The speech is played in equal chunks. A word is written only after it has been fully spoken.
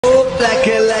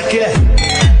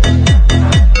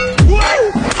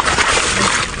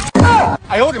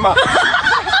哎呦我的妈！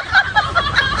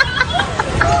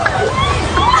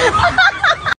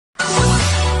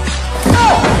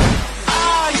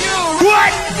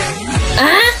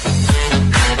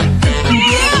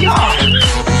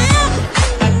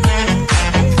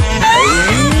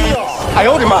哎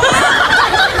呦我的妈！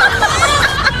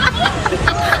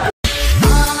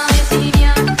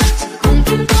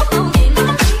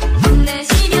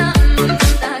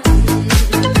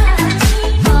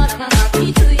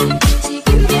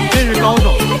这是高手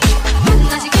啊！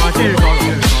这是高手，这是高手。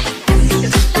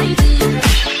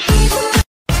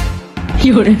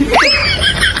有人。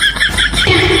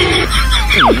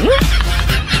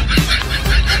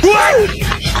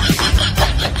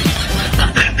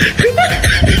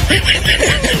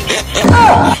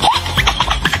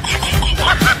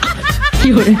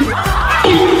有人。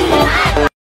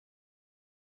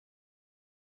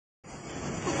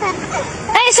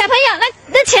哎，小朋友，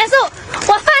那钱是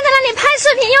我放在那里拍视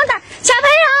频用的。小朋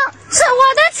友，是我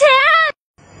的钱。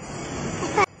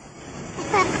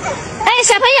哎，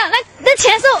小朋友，那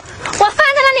钱是我放在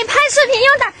那里拍视频用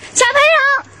的。小朋友，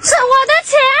是我的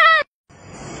钱。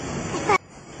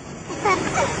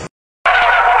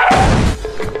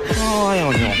哎呦我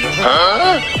天！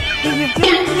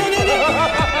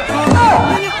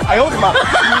哎呦我的妈！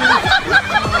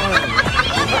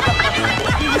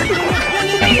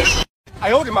哎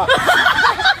呦我的妈！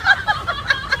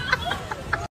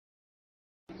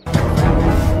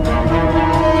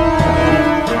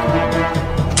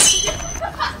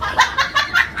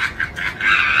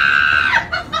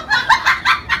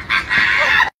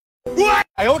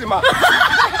哎呦我的妈！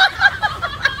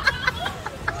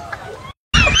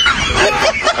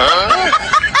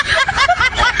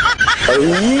哎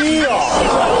呀！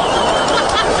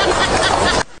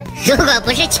如果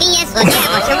不是亲眼所见，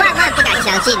我是万万不敢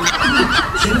相信的。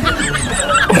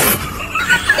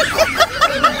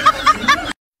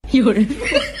有人。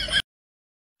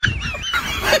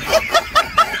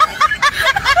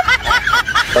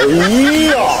哎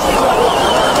呀！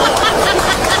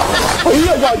哎呀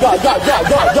呀呀呀呀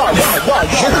呀呀呀！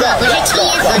如果不是亲眼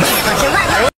所见，我是万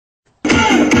万。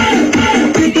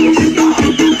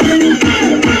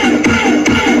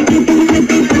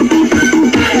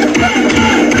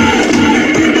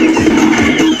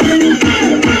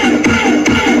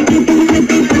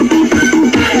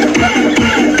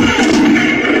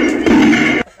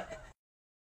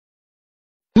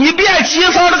你别骑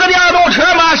上这个电动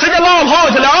车嘛，是个老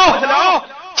跑去了。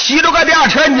骑着个电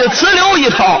车你呲溜一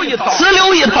套，呲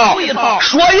溜一套，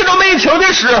说一个没听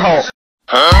的时候。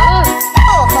哎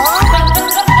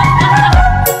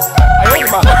呦我的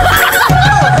妈！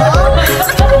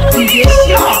你别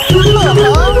笑，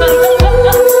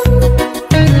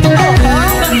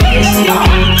你别笑。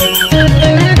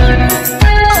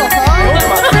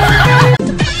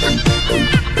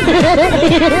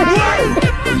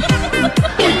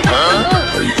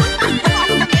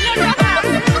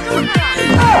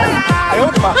哎呦我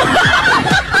的妈！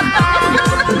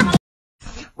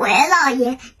喂，老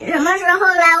爷，什么时候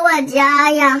来我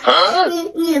家呀？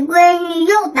你闺女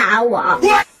又打我。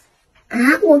啊！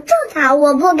我揍她，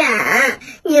我不敢。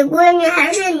你闺女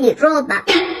还是你揍吧。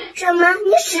什么？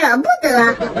你舍不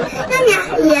得？那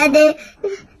你也得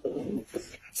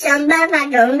想办法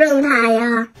整整她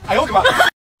呀。哎呦我的妈！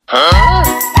哎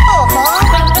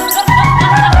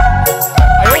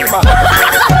呦我的妈！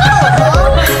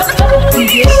你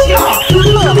别笑，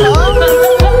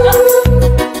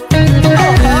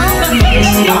你别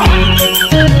笑。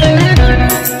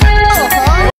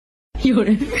有人。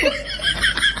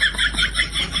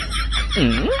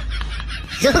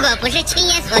如果不是亲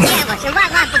眼所见，我是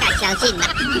万万不敢相信的。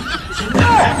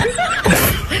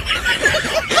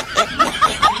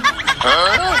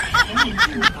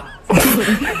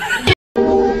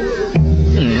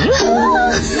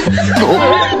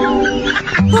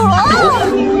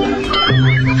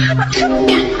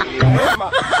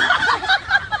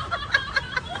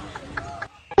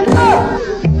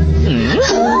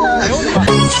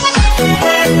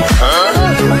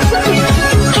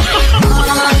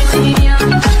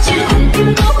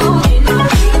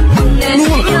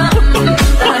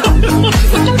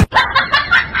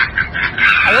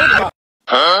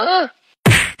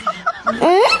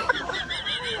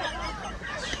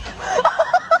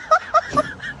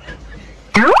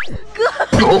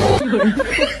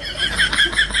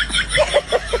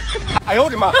哎呦我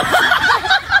的妈！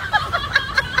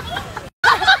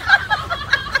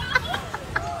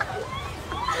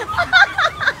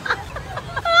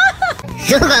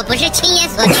如果不是亲眼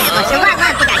所见，我是万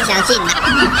万不敢相信的。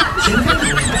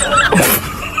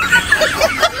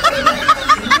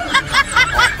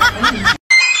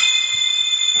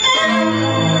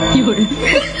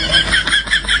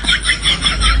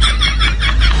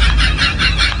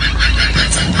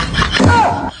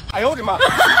哎呦我的妈！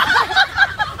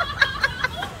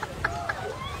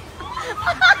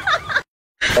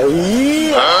哎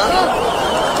呀！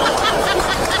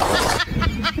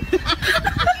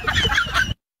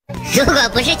如果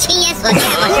不是亲眼所见，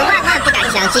我是万万不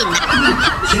敢相信的。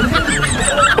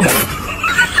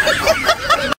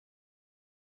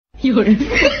有人。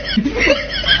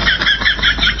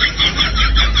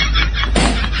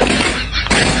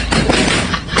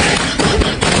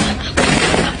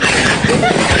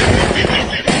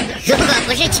如果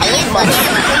不是亲眼所见，我是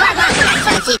万万不敢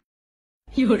相信。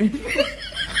有人。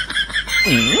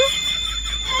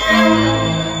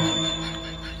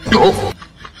有。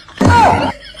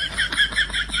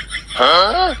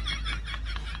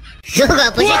如果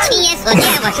不是亲眼所见，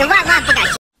我是万万不敢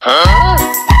相信。哎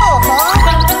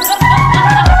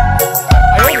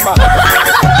呦我的妈！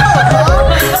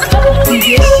你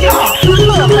别笑，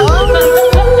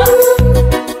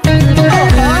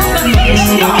你别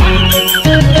笑。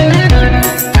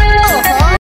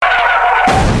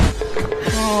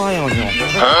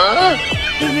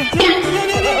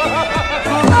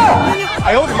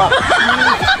哎呦我的妈！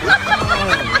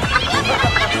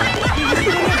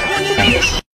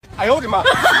哎呦我的妈！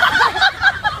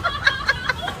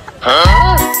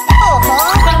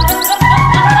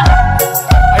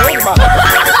哎呦我的妈！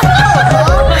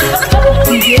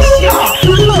你别笑，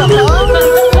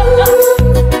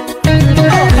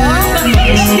你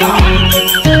别笑。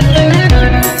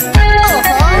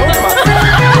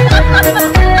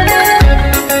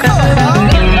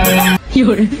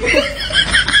有人。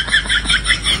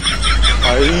哎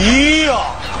呀！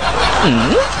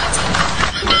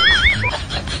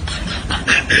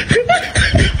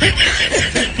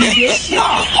你别笑。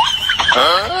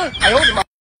哎呦我的妈！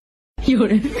有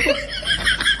人。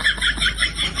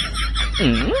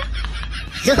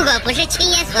如果不是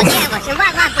亲眼所见，我是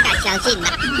万万不敢相信的。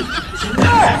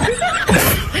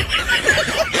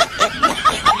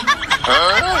哎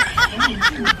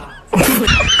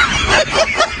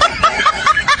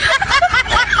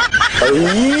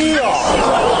呀！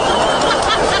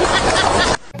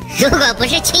如果不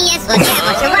是亲眼所见，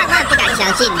我是万万不敢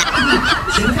相信的。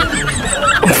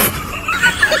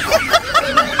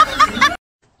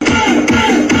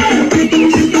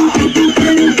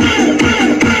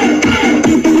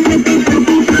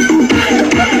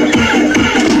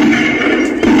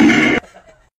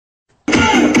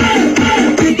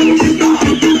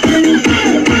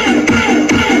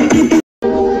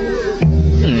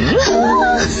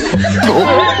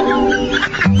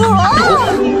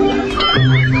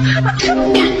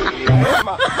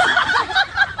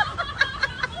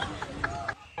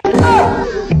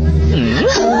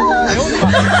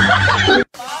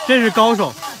这是高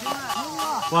手，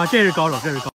哇，这是高手，这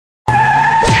是高手。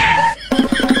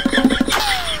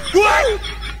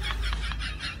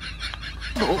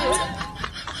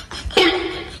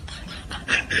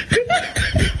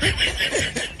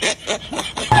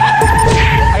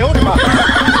哎呦我的妈！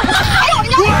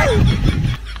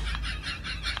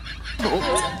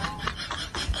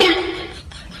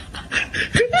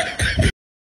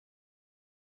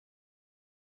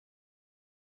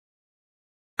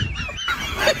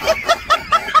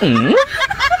哎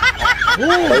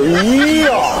呀！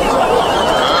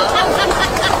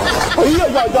哎呀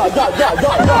呀呀呀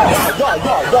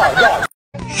呀呀！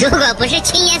如果不是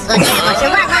亲眼所见，我是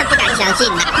万万不敢相信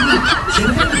的。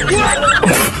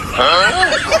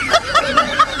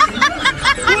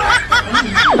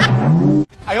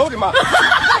哎呦我的妈！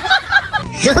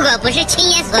如果不是亲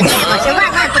眼所见，我是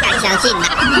万万不敢相信的。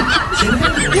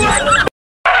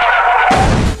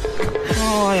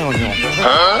哎呦我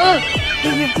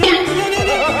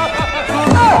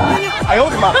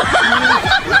的妈！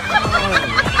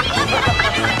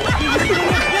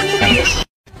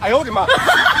哎呦我的妈！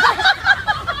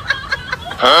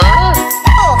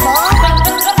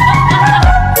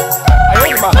哎呦我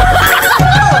的妈！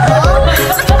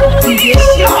你别笑，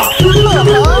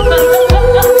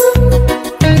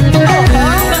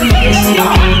你别笑。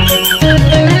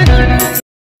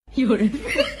有人。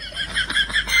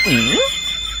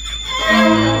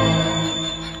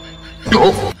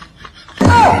有。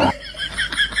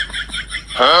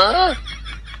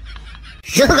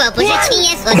如果不是亲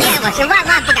眼所见，我是万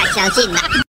万不敢相信的。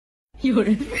有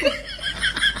人。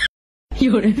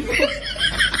有人。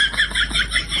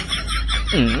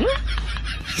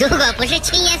如果不是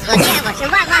亲眼所见，我是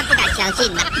万万不敢相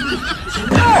信的。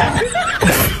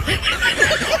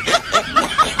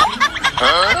哎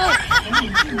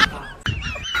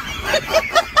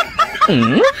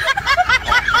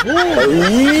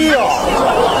呀！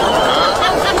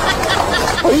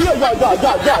哎呀呀呀呀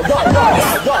呀呀呀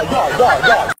呀呀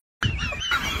呀！